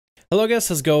Hello guys,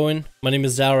 how's it going? My name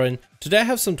is Darren. Today I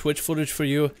have some Twitch footage for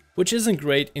you, which isn't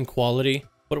great in quality,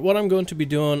 but what I'm going to be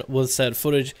doing with said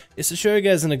footage is to show you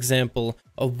guys an example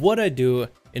of what I do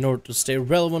in order to stay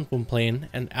relevant when playing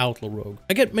an Outlaw Rogue.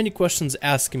 I get many questions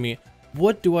asking me,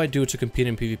 what do I do to compete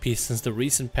in PvP since the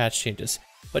recent patch changes?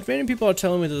 But many people are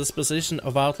telling me that this position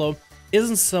of Outlaw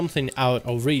isn't something out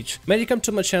of reach. Many come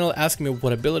to my channel asking me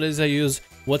what abilities I use,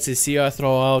 what CC I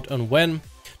throw out and when.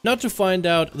 Not to find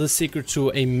out the secret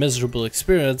to a miserable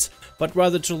experience, but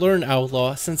rather to learn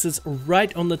Outlaw since it's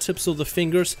right on the tips of the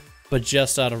fingers, but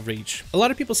just out of reach. A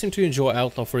lot of people seem to enjoy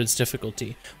Outlaw for its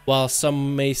difficulty, while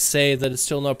some may say that it's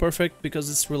still not perfect because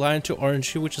it's reliant to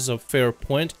RNG, which is a fair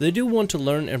point. They do want to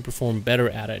learn and perform better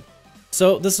at it.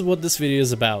 So this is what this video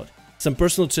is about. Some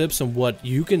personal tips on what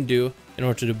you can do in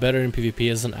order to do better in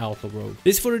PvP as an Outlaw Rogue.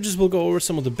 These footages will go over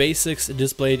some of the basics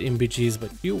displayed in BGs,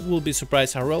 but you will be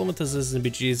surprised how relevant this is in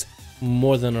BGs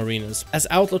more than Arenas, as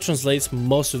Outlaw translates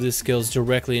most of these skills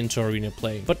directly into Arena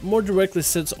play, but more directly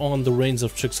sits on the reins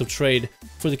of tricks of trade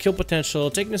for the kill potential,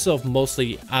 taking yourself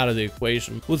mostly out of the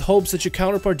equation, with hopes that your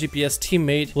counterpart DPS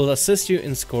teammate will assist you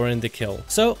in scoring the kill.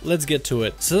 So let's get to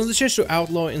it. Since the change to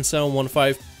Outlaw in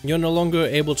 7.15, you're no longer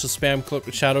able to spam Cloak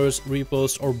with Shadows,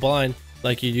 Repost, or Blind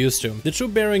like you used to. The true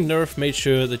bearing nerf made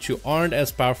sure that you aren't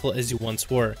as powerful as you once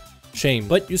were. Shame.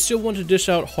 But you still want to dish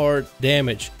out hard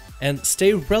damage and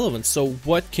stay relevant, so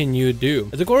what can you do?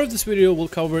 At the core of this video, we'll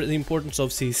cover the importance of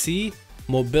CC,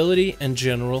 mobility, and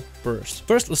general burst.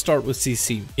 First, let's start with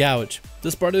CC. Gouge.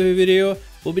 This part of the video,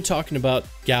 we'll be talking about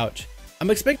Gouge. I'm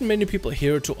expecting many people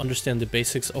here to understand the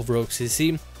basics of Rogue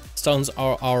CC. Stuns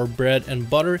are our bread and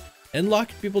butter, and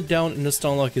locking people down in the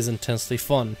stun lock is intensely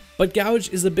fun. But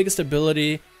Gouge is the biggest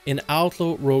ability in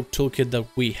Outlaw Rogue toolkit that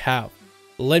we have.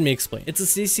 Let me explain. It's a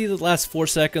CC that lasts 4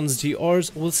 seconds,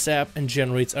 DRs with sap, and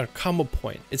generates a combo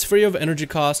point. It's free of energy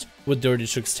cost with Dirty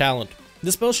Trick's talent.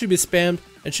 The spell should be spammed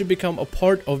and should become a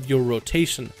part of your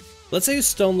rotation. Let's say you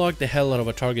stun lock the hell out of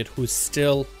a target who's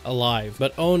still alive,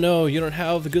 but oh no, you don't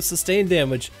have the good sustain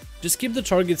damage. Just keep the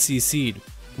target CC'd.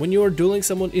 When you are dueling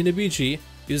someone in a BG,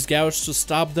 use Gouge to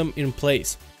stop them in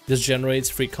place. This generates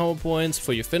free combo points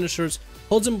for your finishers,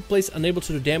 holds them in place unable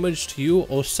to do damage to you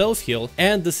or self-heal,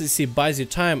 and the CC buys you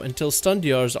time until stun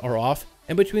DRs are off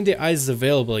and Between the Eyes is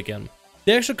available again.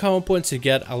 The extra combo points you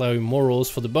get allow you more rolls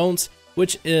for the bones,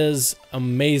 which is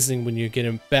amazing when you're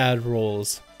getting bad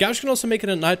rolls. Gouge can also make it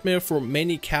a nightmare for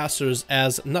many casters,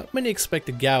 as not many expect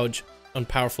to gouge on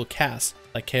powerful casts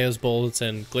like Chaos Bolts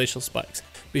and Glacial Spikes.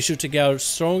 Be sure to gouge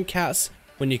strong casts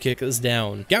when you kick us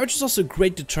down. Gouge is also a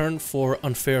great deterrent for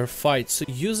unfair fights, so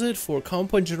use it for combo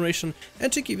point generation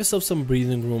and to give yourself some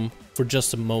breathing room for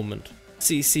just a moment.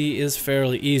 CC is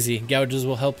fairly easy. Gouges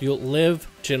will help you live,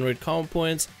 generate combo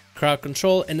points, crowd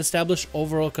control, and establish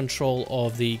overall control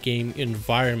of the game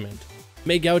environment.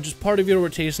 Make Gouges part of your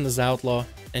rotation as Outlaw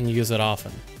and use it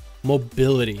often.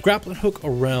 Mobility. Grappling hook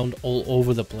around all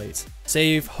over the place.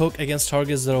 Save hook against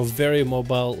targets that are very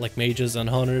mobile like mages and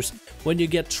hunters. When you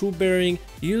get true bearing,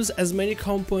 use as many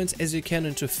combo points as you can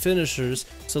into finishers,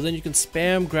 so then you can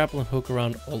spam grappling hook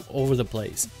around all over the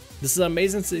place. This is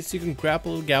amazing since you can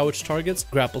grapple gouge targets,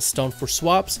 grapple stun for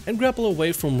swaps, and grapple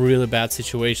away from really bad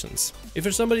situations. If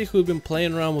you're somebody who's been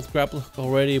playing around with grapple hook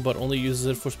already but only uses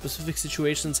it for specific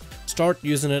situations, start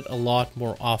using it a lot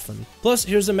more often. Plus,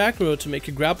 here's a macro to make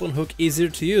your grappling hook easier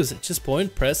to use. Just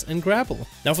point, press, and grapple.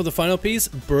 Now for the final piece,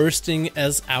 bursting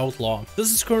as Outlaw.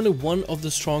 This is currently one of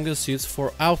the strongest suits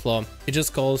for Outlaw. It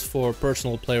just calls for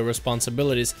personal player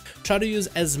responsibilities. Try to use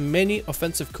as many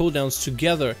offensive cooldowns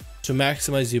together to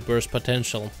maximize your burst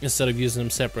potential instead of using them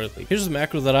separately. Here's the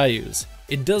macro that I use.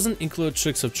 It doesn't include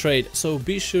tricks of trade, so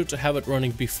be sure to have it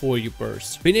running before you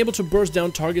burst. Being able to burst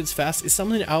down targets fast is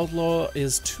something Outlaw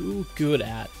is too good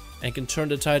at, and can turn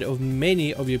the tide of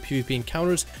many of your PvP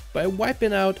encounters by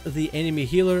wiping out the enemy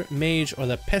healer, mage, or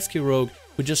that pesky rogue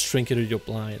who just trinketed your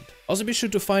blind. Also be sure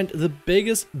to find the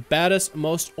biggest, baddest,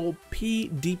 most OP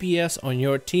DPS on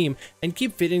your team and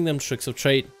keep feeding them tricks of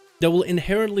trade. They will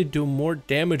inherently do more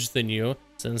damage than you,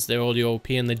 since they're already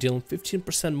OP and they deal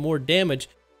 15% more damage,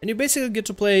 and you basically get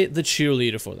to play the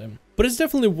cheerleader for them. But it's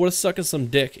definitely worth sucking some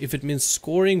dick if it means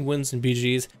scoring wins in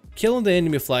BGs, killing the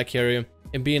enemy flag carrier,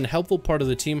 and being a helpful part of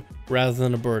the team rather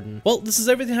than a burden. Well, this is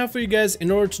everything I have for you guys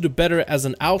in order to do better as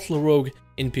an Outlaw Rogue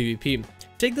in PvP.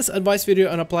 Take this advice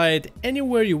video and apply it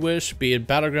anywhere you wish, be it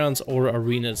Battlegrounds or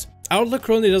Arenas. Outlaw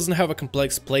currently doesn't have a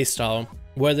complex playstyle,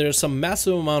 where there's some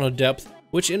massive amount of depth,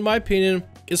 which in my opinion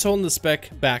is holding the spec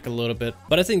back a little bit.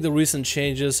 But I think the recent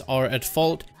changes are at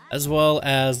fault, as well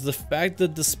as the fact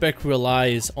that the spec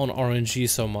relies on RNG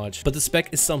so much. But the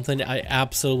spec is something I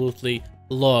absolutely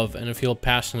love and feel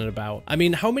passionate about. I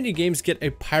mean, how many games get a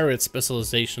pirate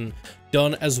specialization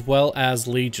done as well as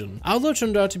Legion? Outlaw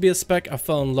turned out to be a spec I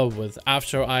fell in love with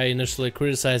after I initially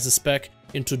criticized the spec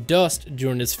into dust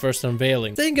during its first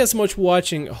unveiling. Thank you guys so much for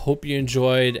watching, hope you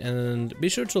enjoyed, and be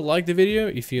sure to like the video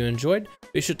if you enjoyed.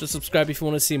 Be sure to subscribe if you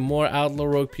want to see more Outlaw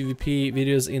Rogue PvP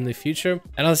videos in the future,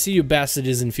 and I'll see you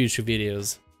bastards in future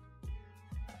videos.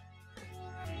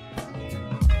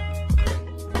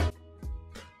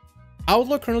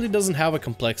 Outlaw currently doesn't have a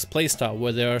complex playstyle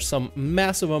where there are some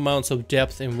massive amounts of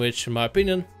depth in which, in my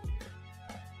opinion,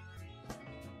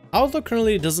 Outlaw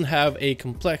currently doesn't have a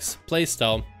complex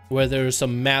playstyle where there are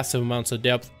some massive amounts of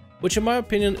depth, which in my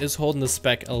opinion is holding the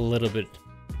spec a little bit.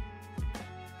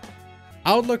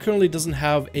 Outlaw currently doesn't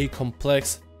have a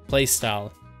complex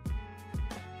playstyle.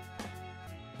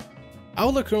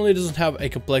 Outlaw currently doesn't have a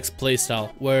complex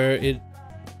playstyle where it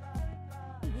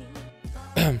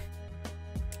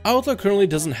Outlaw currently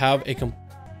doesn't have a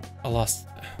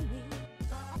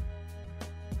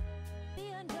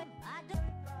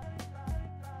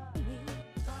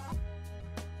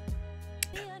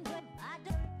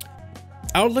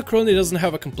Outlaw currently doesn't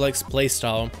have a complex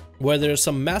playstyle where there's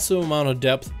some massive amount of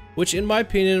depth, which in my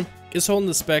opinion is holding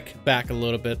the spec back a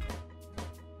little bit.